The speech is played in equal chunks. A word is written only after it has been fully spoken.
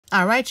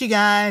All right, you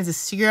guys,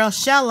 it's your girl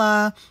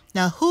Shella.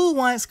 Now, who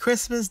wants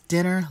Christmas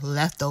dinner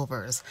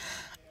leftovers?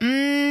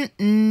 Y'all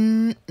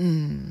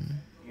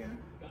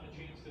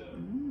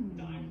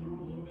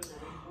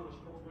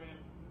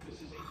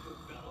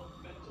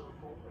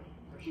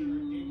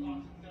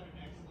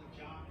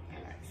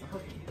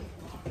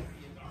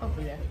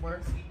hopefully that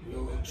works.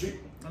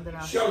 And then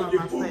I'll Shella,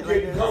 your food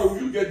getting cold.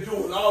 You just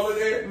doing all of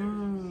that.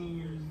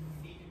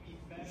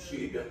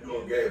 Shit, just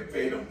doing getting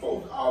paid them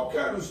folks all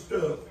kind of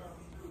stuff.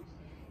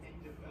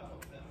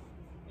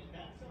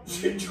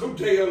 Sit your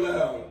tail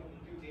out.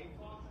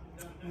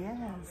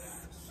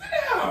 Yes. Sit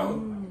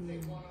down.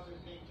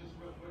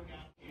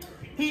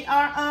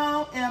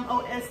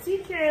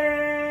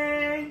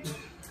 PromoSTK.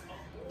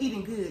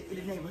 Eating good in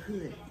the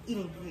neighborhood.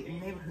 Eating good in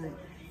the neighborhood.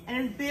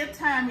 And it's bib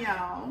time,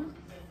 y'all.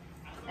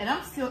 And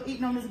I'm still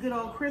eating on this good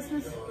old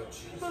Christmas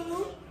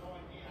food.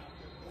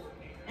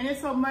 And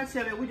there's so much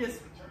of it. We're just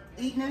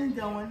eating and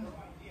going.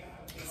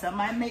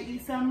 Somebody may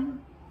eat something.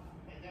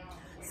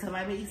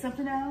 Somebody may eat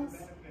something else.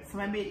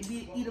 Somebody may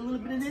eat a little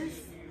bit of this.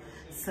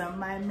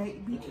 Somebody may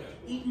be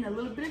eating a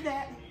little bit of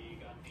that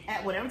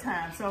at whatever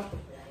time. So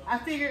I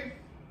figured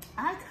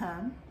I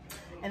come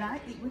and I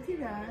eat with you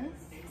guys.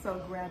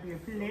 So grab your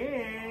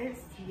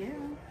plates. Yeah.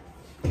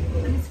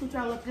 Let me scoot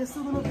y'all up just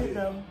a little bit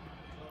though.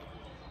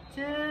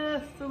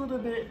 Just a little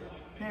bit.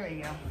 There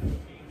we go.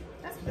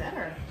 That's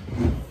better.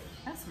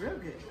 That's real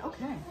good.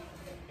 Okay.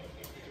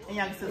 And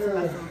y'all can still see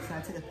my food, so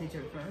I took a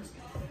picture first.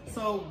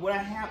 So what I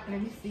have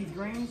underneath these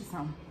greens is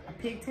a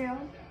pigtail.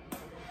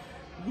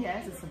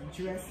 Yes, it's some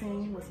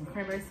dressing with some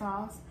cranberry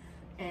sauce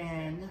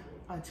and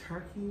a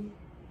turkey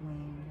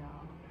wing,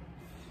 y'all.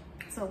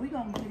 So we're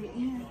gonna get it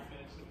in.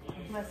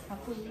 Bless my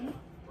food.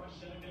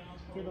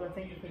 Dear Lord,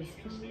 thank you for this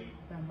food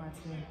that I'm about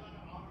to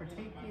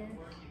partake in.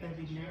 That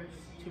be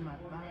nourished to my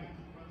body,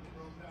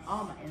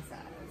 all my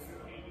insides.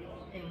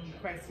 In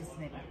Christ's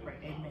name I pray.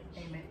 Amen,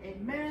 amen,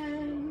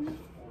 amen.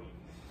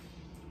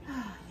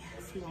 Ah,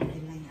 yes, we're gonna get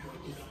it in, y'all.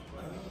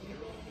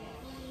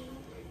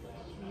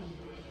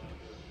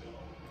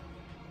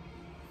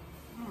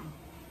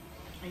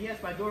 And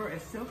yes, my daughter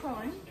is still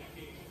calling.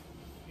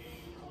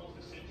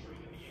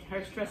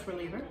 Her stress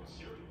reliever.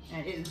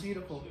 And it is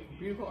beautiful.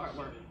 Beautiful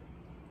artwork.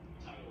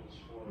 Thank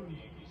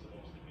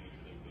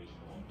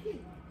you.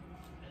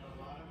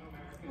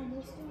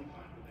 Almost done.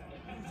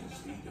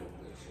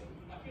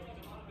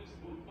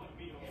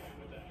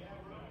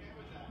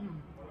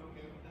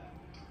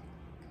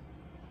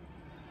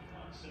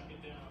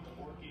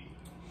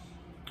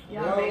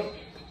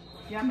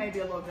 Y'all may be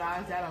a little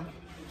guys out of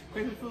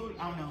Christmas food.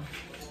 I don't know.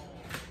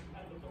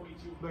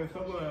 But it's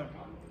so good.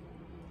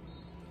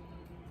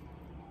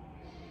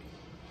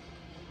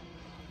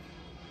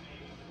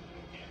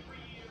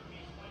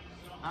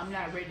 I'm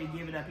not ready to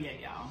give it up yet,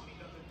 y'all.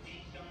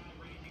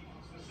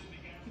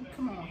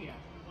 Come on here.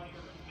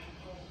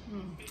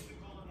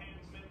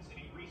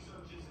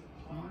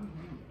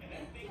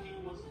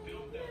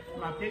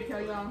 My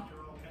pigtail, y'all.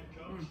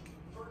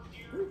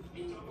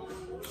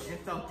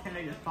 It's so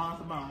tender, just falls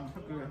the bone.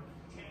 Look good.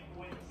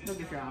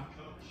 Look at y'all.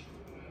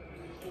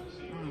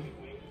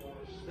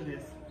 Look at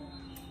this.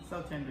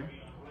 So tender.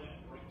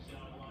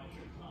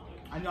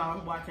 I know I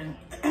was watching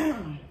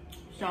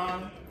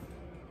Sean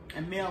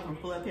and Mel from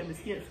Full of Pepper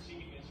Skips,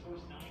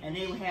 and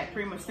they had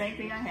pretty much the same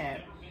thing I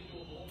had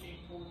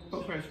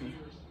for Christmas.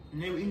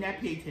 And they were eating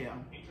that pigtail.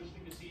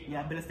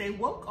 Yeah, better stay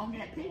woke on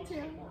that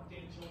pigtail.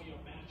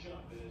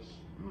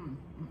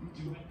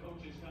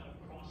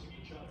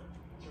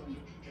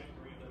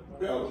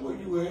 Bella, where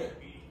you at?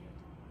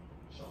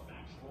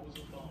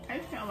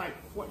 It sounds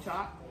like pork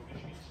chop.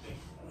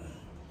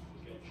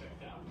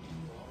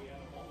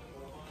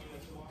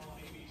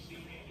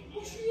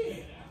 Where's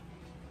she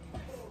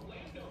at?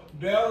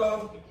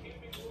 Bella. Oh,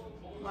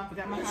 I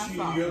forgot my hot She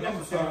sauce. is.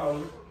 I'm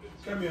sorry.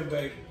 Come here,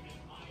 baby.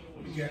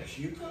 We got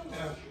you. Come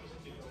now.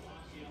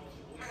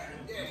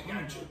 Daddy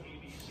got you.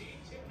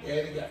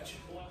 Daddy got you.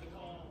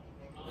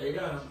 Lay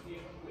down.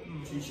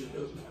 She should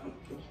do.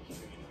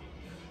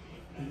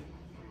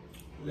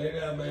 Lay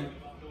down, baby.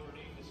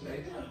 Lay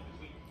down.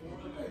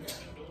 Lay down.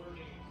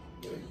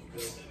 There you go.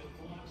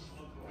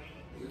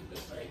 Here's the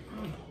baby.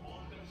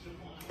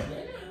 Lay down.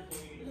 Lay down.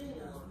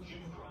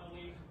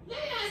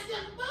 Lay down,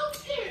 some boat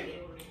here.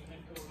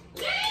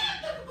 Lay down,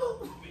 some boat.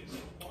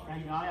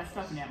 And all that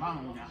stuff in that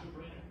bone now.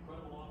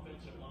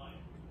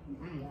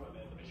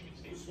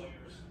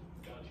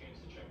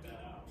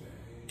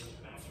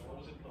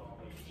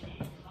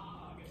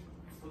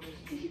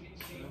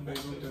 Baby,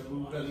 with that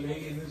move that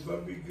leg, and it's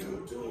gonna be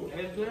good too.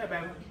 It's good,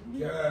 baby.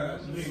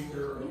 God, big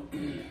girl.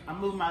 I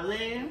move my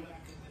leg,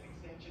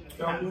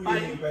 Don't move your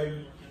leg,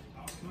 baby.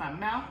 my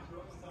mouth.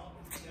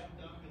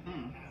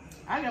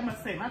 I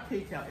gotta say, my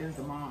pigtail is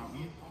the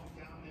bomb.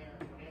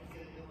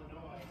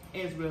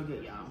 It's real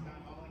good, y'all.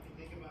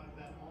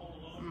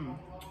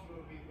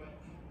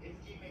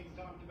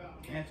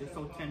 And it's just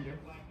so tender.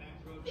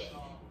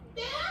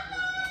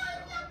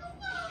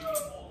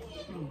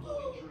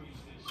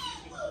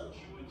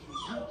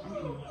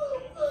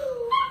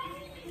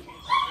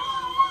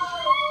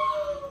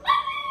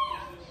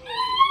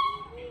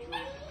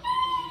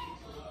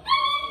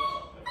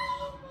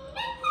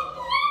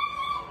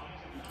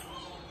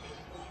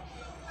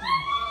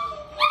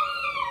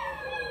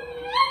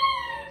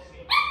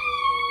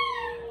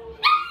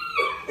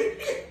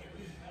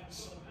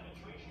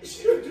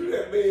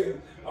 that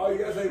man. All you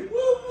gotta say, woo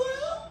woo.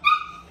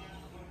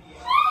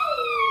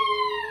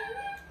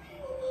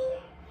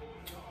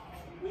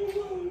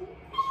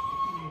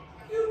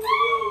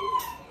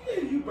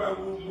 My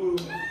woo woo.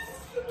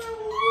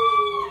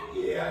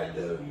 Yeah, I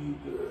love you,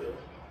 girl.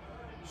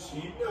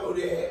 She know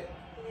that.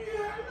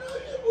 Yeah, I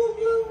love you, woo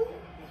woo.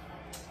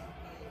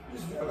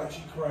 This felt like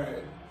she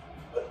crying.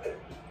 I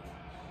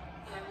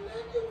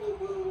love you, woo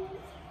woo.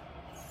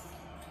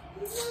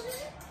 You know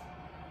that?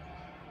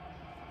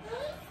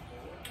 Huh?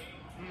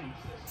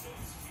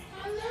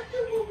 I love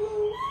you, woo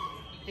woo.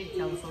 They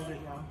tell us so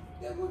good, y'all.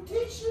 That will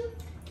teach you.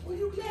 Will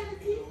you glad to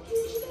teach you?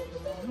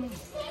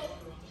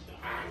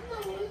 I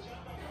know it.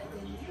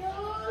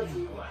 Lord,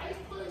 you right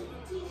for the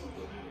teaching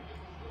it.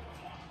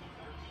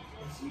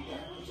 And she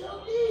got what y'all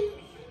need.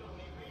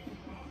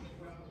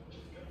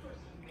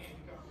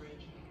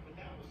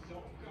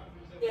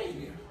 There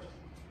you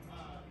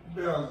go.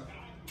 Bella.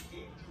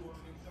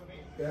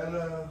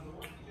 Bella.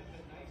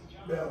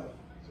 Bella.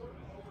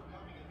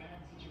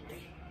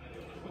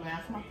 Well,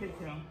 that's my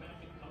picture.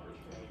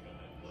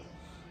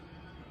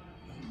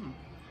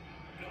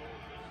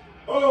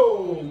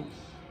 Oh!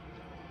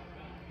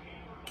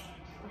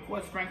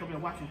 What's Frank over there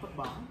watching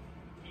football?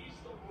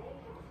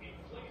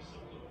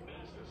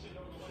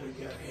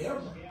 They got a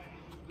hammer.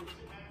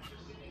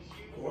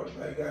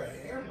 Quarterback got a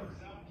hammer.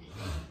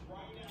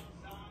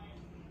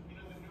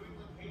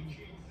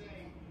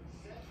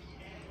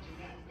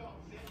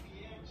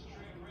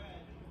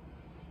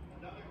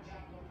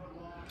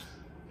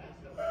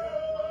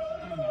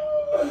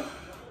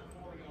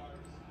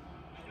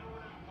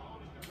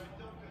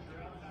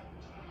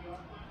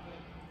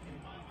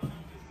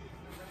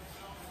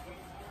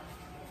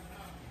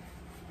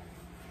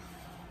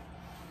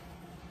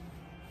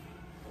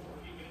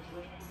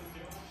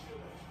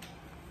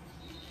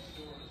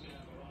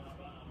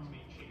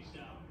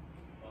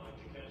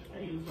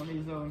 He was on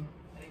his own.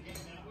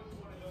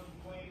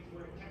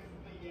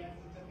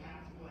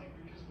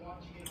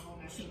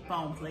 Cheap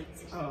foam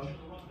plates. Oh,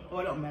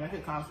 it don't matter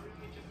because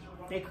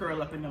they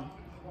curl up in them.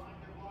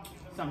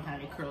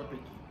 Sometimes they curl up in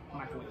the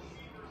microwave,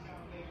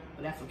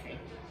 but that's okay.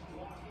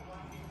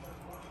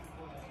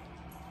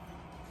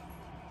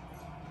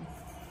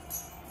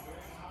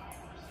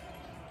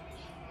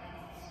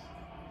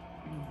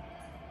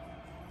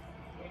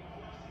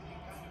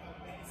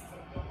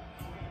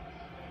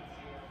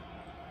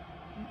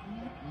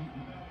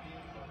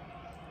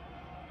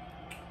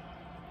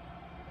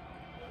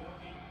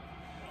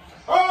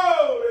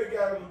 Oh, they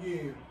got him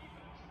again.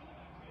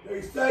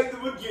 They sacked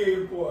him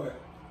again, boy.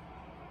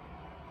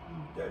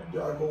 That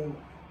doggone,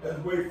 that's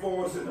Wake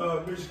Forest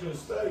and Michigan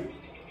State.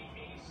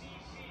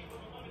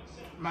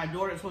 My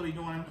daughter's supposed to be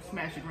doing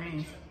smash the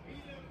greens.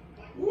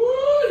 Woo,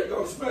 you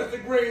gonna smash the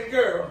green,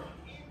 girl.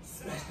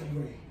 Smash the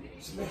green.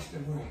 Smash the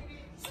green.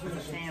 Smash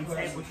it. Sam's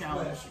Smash table it.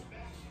 challenge. Smash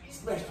it.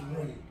 Smash the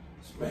green.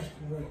 Smash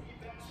the green.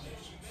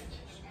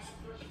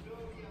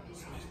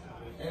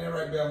 Ain't that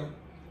right, Bella?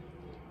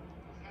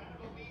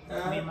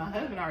 Me and my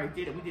husband already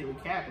did it. We did it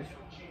with cabbage.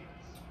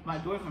 My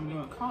daughter's gonna be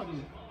doing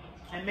collagen.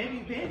 And maybe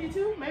Betty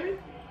too, maybe?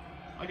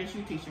 Or did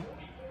you teach her?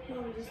 No,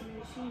 we just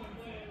made she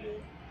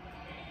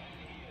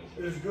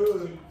good. It's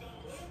good.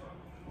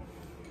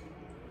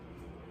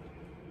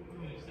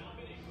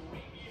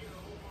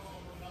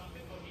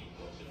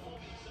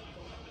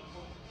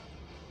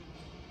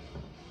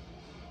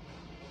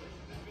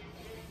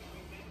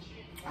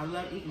 I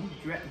love eating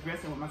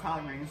dressing with my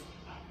collard greens.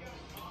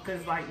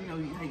 Because, like, you know,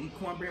 you eat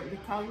cornbread with the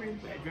collard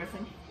greens, that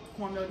dressing,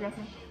 cornmeal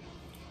dressing.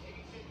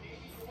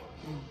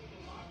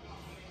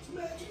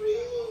 Smash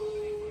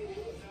green.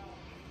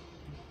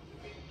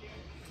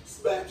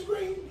 Smash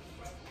green.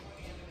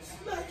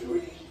 Smash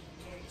green.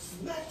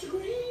 Smash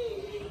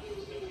green.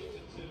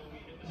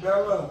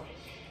 Bella.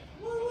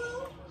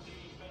 Woo-woo.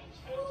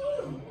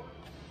 Woo.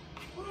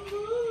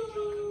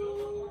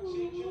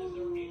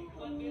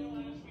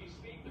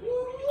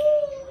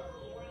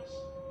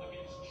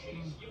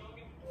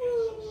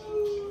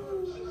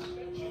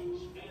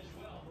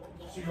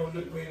 She gonna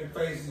look me in the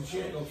face and she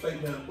ain't gonna say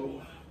nothing, but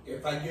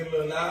if I get a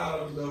little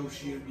loud, though,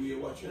 she'll be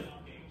able to watch her.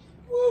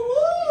 Woo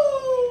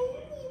woo!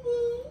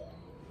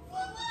 Woo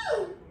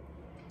woo!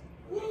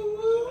 Woo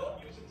woo!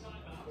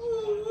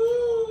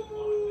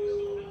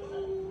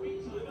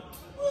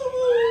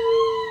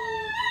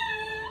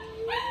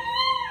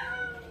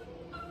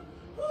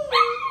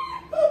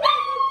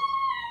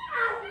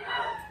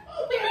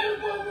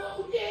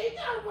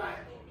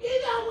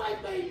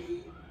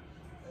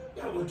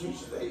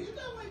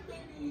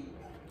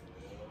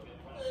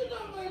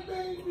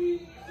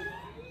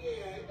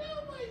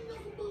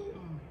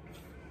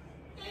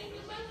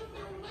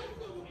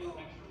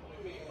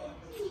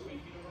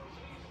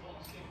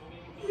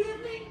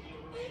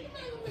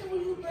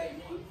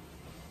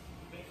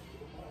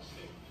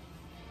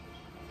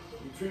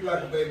 Treat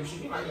like a baby, she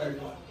can act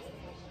like one.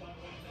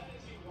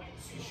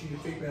 She the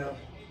female.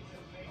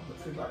 I'm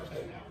gonna treat like a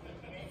baby.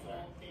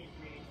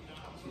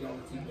 She on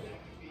the female.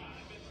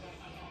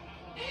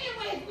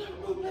 Anyway,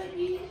 little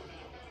baby.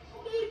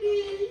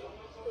 Baby.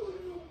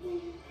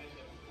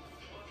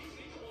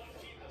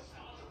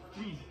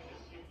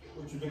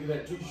 What you looking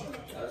at t-shirt?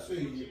 I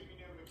see you.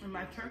 And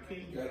my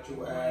turkey. You got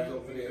your eyes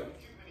over there.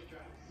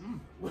 Mm.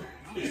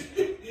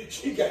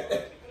 She got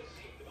that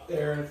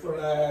there in front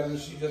of her eyes and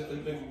she just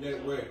looking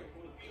that way.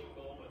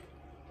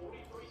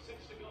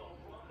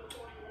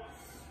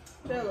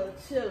 Bella,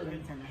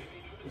 chilling.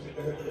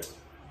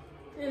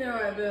 You know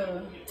right,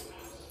 Bella.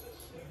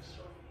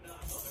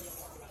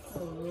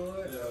 Oh,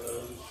 Lord.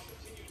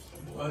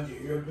 Once you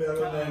hear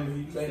Bella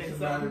name, he thinks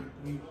about it.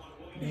 We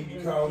need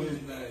to call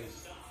his name.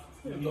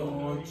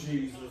 Lord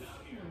Jesus.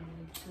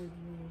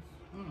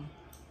 Mm.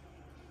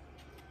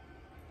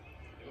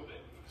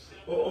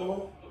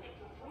 Uh-oh.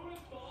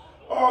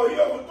 Oh, you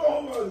ever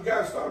thought about the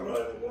guy start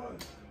running one?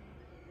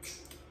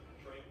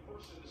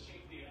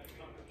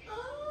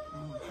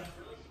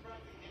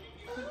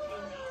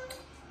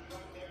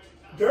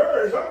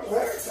 There is up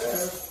half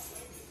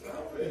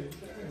already.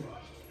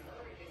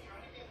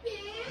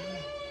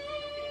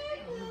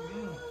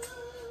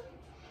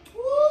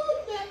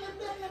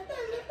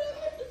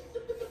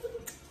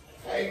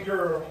 Hey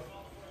girl,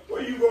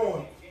 where you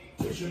going?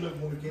 She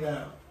look want to get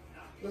out.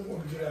 Look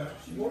want to get out.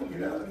 She want to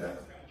get out now.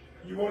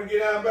 You want to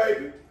get out,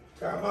 baby?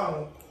 Come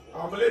on.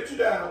 I'm gonna let you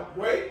down.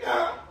 Wait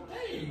now.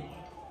 Hey.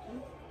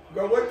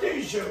 Go with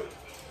t-shirt.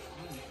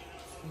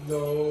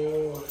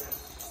 Lord.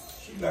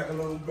 She like a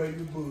little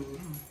baby bug.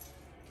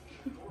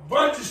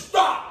 Bunch of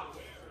stop.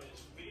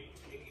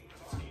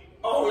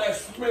 All that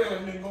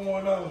smelling been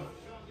going on.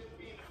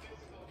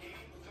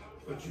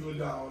 But you a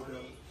dog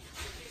though.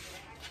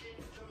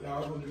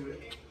 Y'all gonna do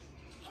that.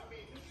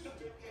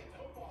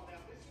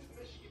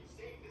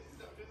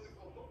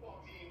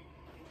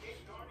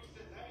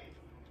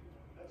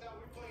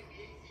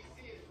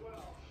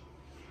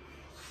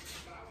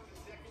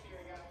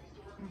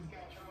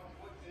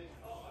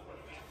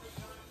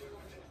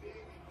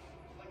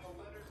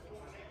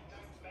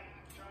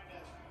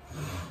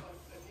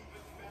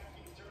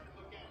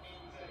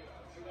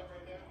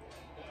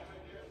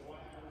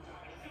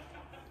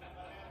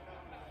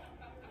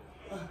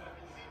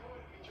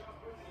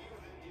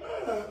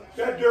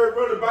 That dirt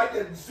brother bite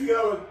that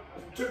Seattle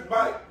took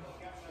bite.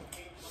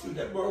 See,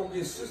 that boy will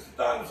get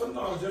 $60,000 some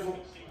dollars just for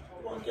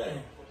one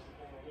game.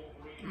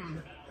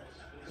 Mm.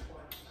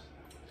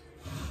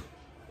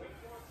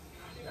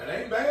 That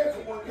ain't bad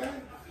for one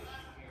game.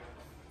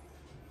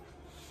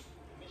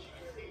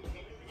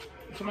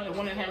 Somebody that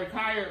wanted to have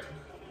retired.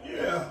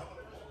 Yeah.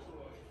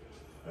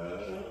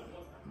 Mm.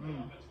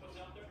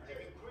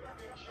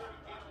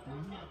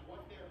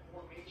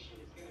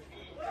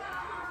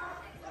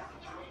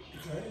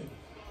 Okay.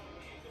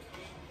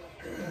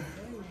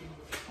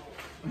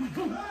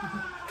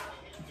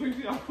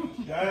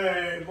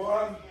 Dang,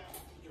 boy.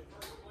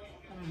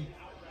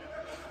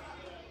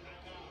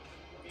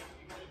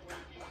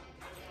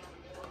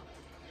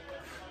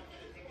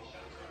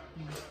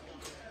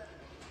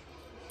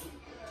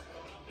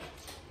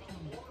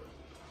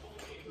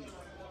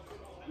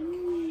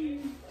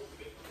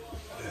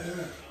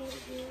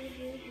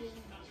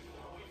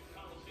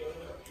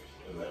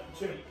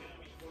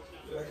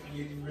 Like it's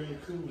getting really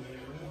cool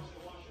here, man.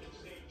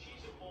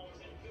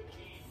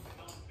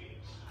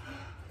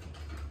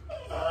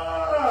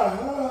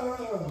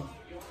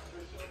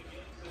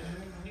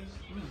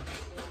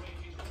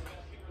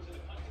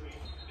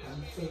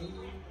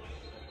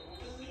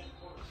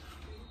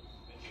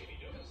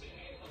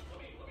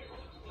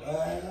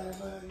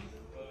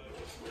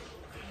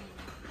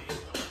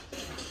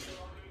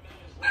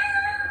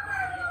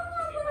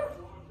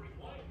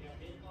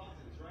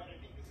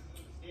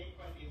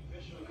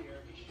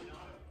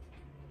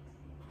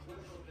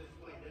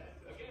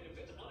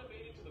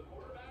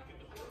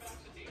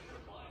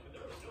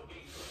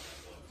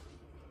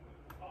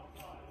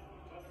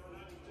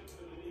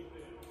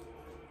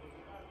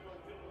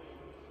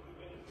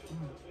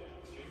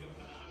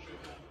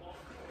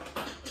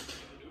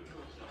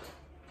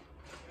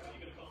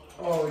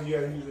 Oh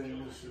yeah, he's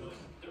in this show.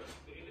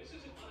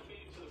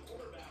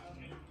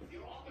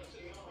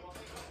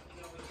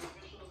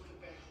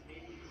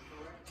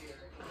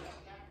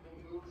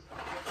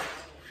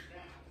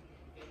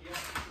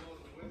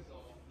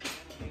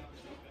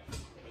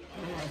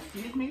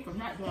 Excuse me for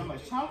not doing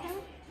much talking.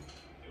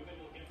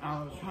 I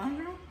was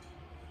hungry.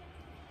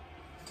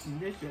 And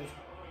this just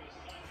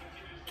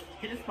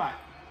hit a spot.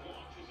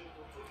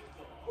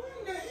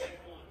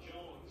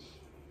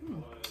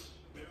 Mm.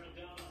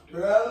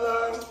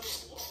 Bella.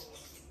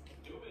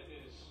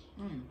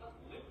 Mm.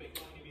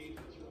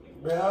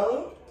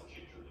 Bella.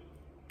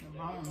 The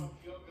bone.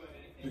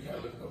 You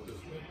gotta look up this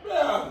way.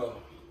 Bella.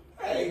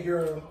 Hey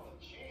girl.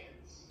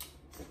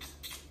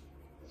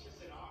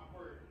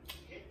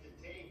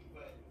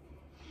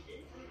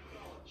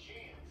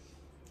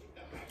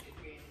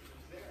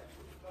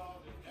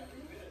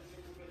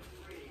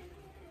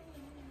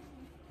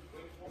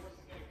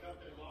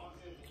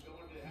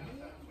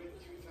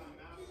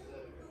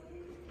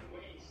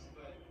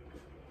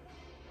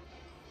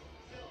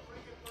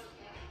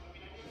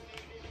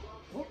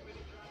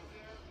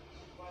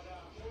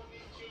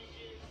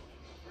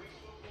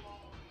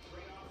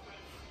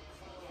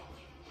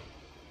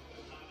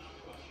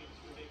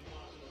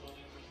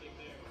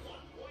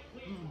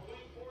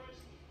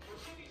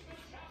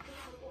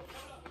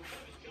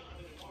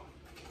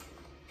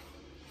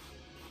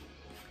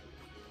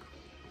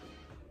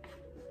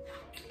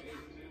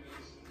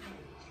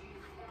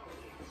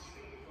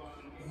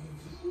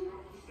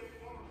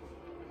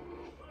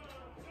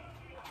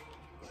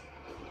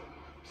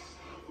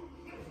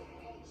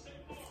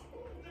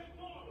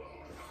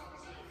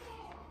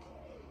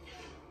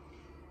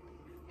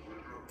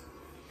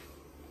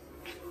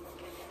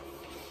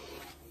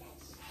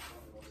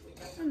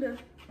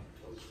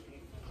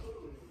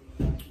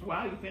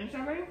 Wow, you finished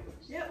already?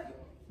 Yep.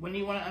 When do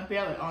you want to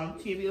unveil it? On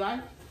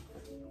t&vlife?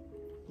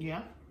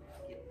 Yeah?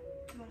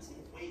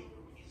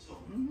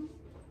 Mm-hmm.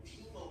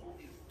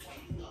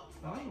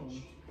 Oh,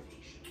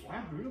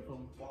 that's beautiful.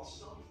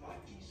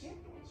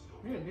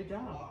 Yeah, good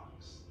job.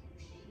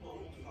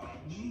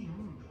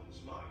 Mm-hmm.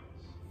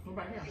 What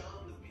about here?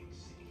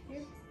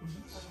 Here.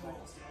 Mm-hmm.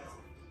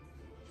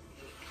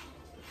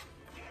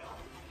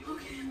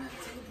 Okay, I'm about to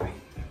take a break.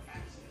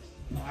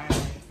 All right.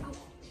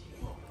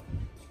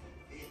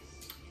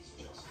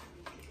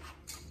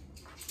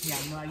 Yeah, I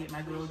know I get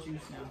my good old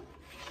juice now.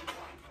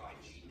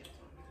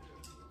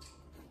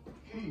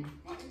 Mm.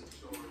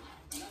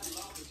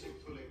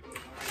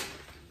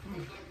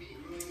 Mm.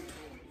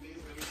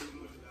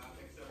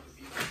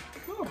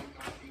 Ooh.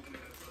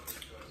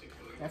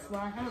 That's why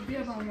I have a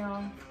bib on,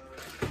 y'all.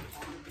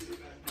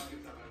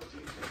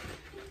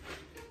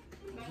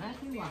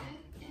 Exactly why.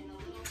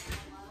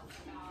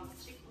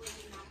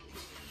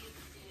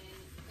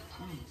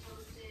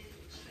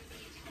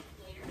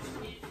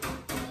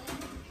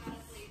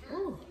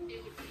 Ooh.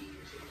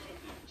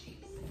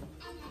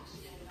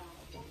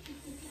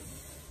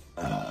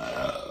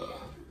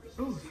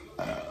 Ooh.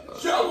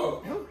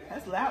 Show Ooh,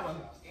 that's a loud one.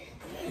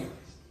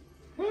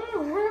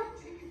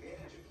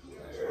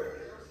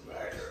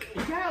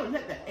 You gotta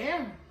let the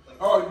air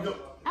Oh, no.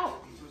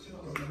 out.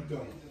 I'm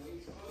done.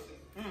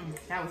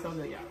 That was so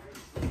good, y'all.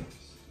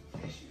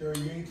 Girl,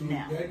 you ain't doing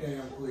Now. that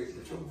damn quick.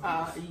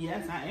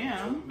 Yes, I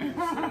am.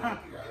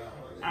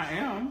 I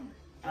am.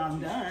 I'm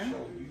done.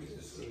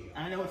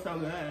 I know it's so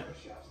good.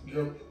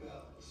 Girl,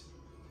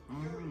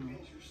 Mm.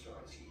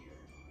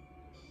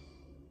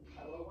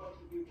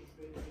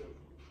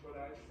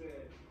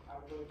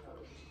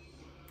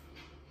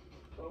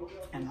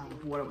 And my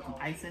water with some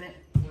ice in it.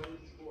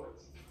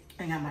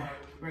 I got my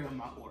regular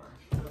malt water.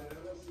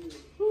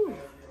 Whew.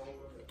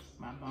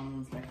 My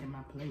bones back in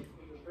my plate.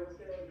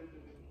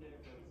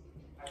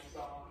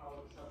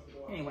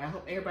 Anyway, I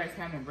hope everybody's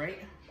having a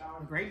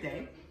great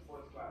day.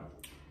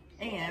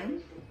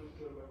 And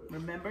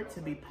remember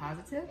to be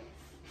positive.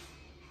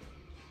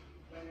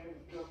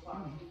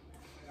 Mm.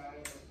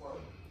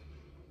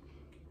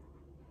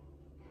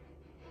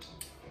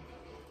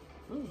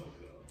 Ooh.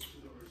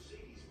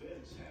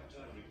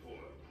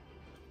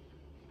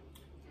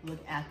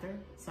 Look after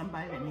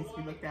somebody that needs to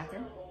be looked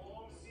after.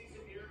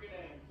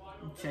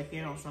 Check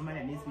in on somebody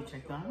that needs to be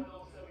checked on.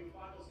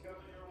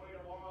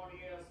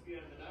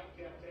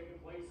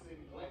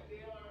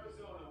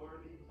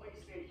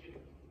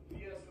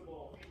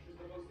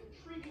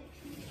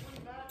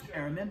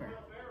 And remember,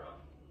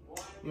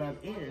 love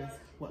is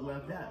what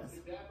love does.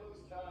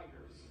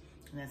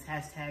 And that's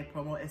hashtag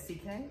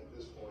PromoSTK.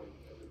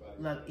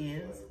 Love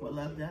is what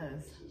love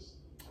does.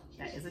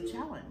 That is a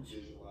challenge.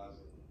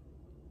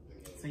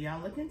 So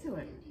y'all look into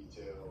it.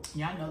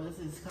 Y'all know this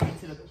is coming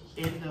to the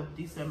end of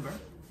December.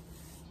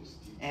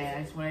 And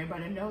I just want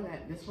everybody to know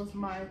that this was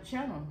my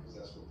channel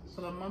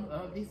for the month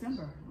of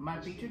December. My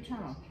featured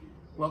channel.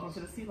 Welcome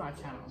to the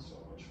t&vlife channel.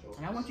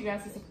 And I want you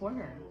guys to support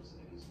her.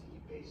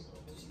 She's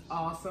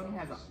awesome.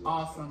 Has an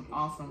awesome,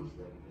 awesome,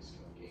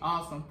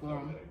 awesome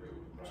forum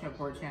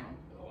for her channel.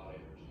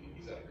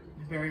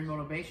 Very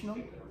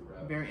motivational,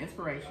 very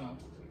inspirational.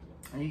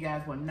 And you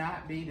guys will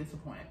not be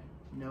disappointed.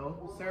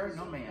 No, sir,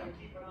 no, ma'am.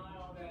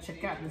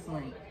 Check out this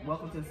link.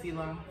 Welcome to the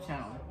t&vlife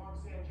channel.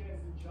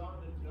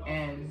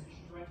 And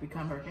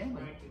become her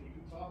family.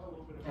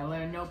 And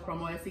let her know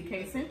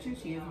PromoSTK sent you.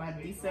 She is my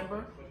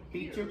December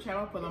featured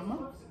channel for the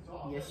month.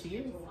 Yes, she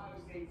is.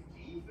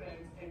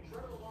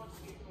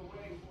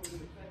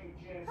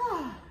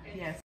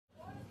 Yes.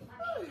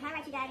 All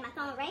right, you guys, my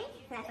phone rang,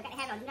 so I forgot to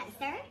have it on Do Not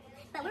Disturb.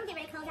 But we're getting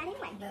ready to close out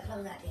anyway.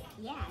 Close out there.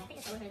 Yeah, I think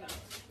it's over there.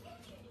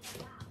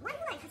 Why do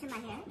you like touching my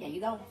hair? There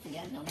you go.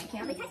 Yeah, no, that You're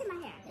camera. touching my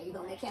hair. There you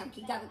go, that camera.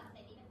 Keep talking.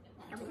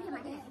 You're touching my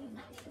hair.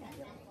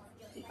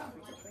 Keep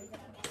talking.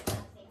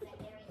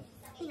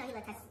 You know you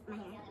like touch my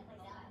hair.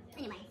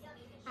 Anyway,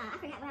 I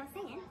forgot what I was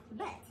saying,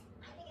 but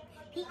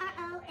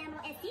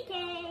PromoSTK.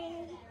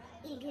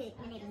 Eating good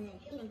in the neighborhood.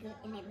 Eating good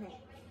in the neighborhood.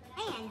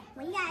 And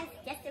when you guys,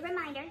 just a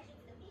reminder,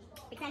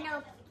 because I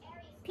know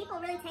people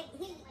really take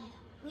heat,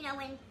 you know,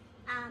 when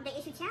they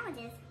issue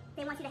challenges,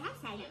 they want you to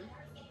hashtag them.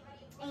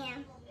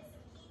 And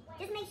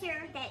just make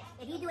sure that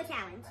if you do a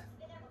challenge,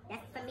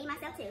 that's for me,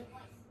 myself too,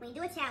 when you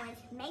do a challenge,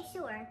 make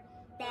sure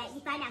that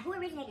you find out who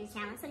originated the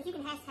challenge so that you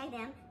can hashtag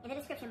them in the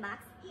description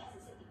box.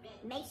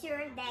 Make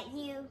sure that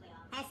you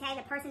hashtag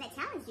the person that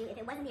challenged you if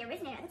it wasn't the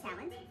originator of the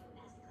challenge.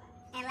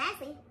 And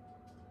lastly,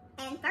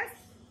 and first,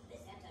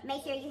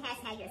 make sure you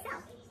hashtag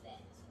yourself.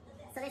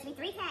 So there should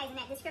be 3 tags in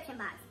that description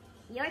box.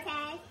 Your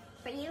tag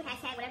for you,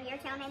 hashtag whatever your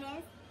channel name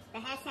is. The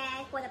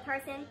hashtag for the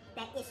person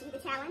that issued the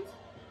challenge.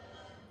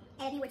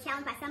 And if you were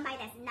challenged by somebody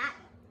that's not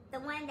the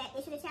one that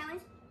issued the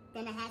challenge,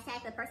 then the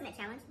hashtag for the person that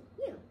challenged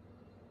you.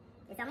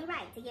 It's only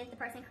right to give the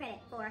person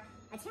credit for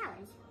a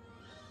challenge.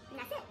 And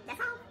that's it. That's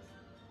all.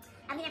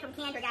 I'm getting it from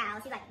Kendra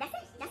Giles. She's like, that's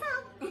it. That's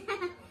all.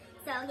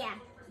 So yeah,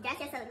 that's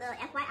just a little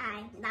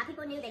FYI. A lot of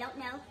people knew. They don't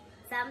know.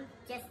 Some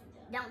just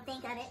don't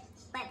think of it.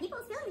 But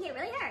people's feelings get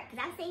really hurt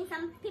because I've seen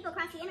some people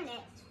across the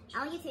internet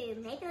on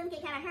YouTube, they feelings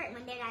get kind of hurt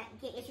when they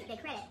get issued their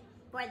credit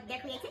for their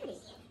creativity.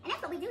 And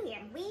that's what we do here.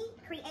 We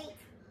create.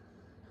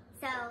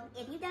 So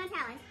if you've done a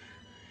challenge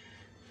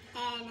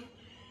and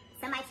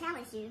somebody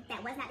challenged you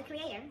that was not the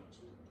creator,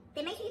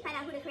 then make sure you find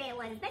out who the creator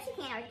was as best you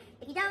can. Or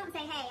if you don't, say,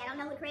 hey, I don't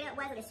know who the creator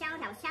was of this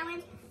challenge. I was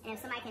challenged. And if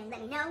somebody can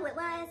let me know who it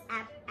was,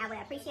 I would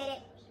appreciate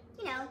it.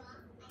 You know,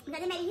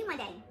 because it may be you one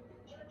day.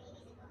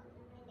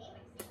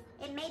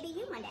 It may be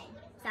you one day.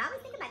 So I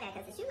always think about that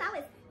because the shoe's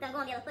always going to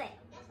go on the other foot.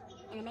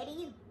 And it may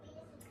be you.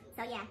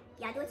 So yeah,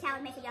 y'all do a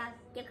challenge. Make sure y'all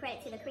give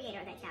credit to the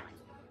creator of that challenge.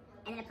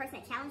 And then the person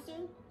that challenged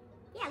you,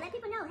 yeah, let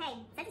people know,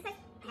 hey, such and such,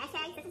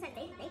 hashtag such and such,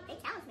 they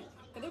challenged me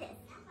to do this.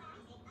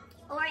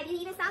 Or if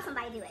you even saw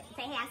somebody do it,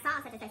 say, hey, I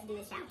saw such and such do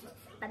this challenge.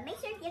 But make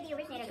sure you give the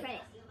originator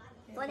credit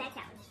for that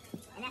challenge.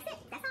 And that's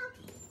it. That's all.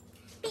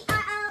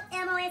 PromoSTK.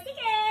 P-R-O-M-O-S-T-K.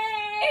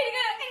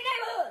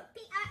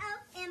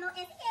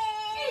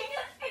 P-R-O-M-O-S-T-K.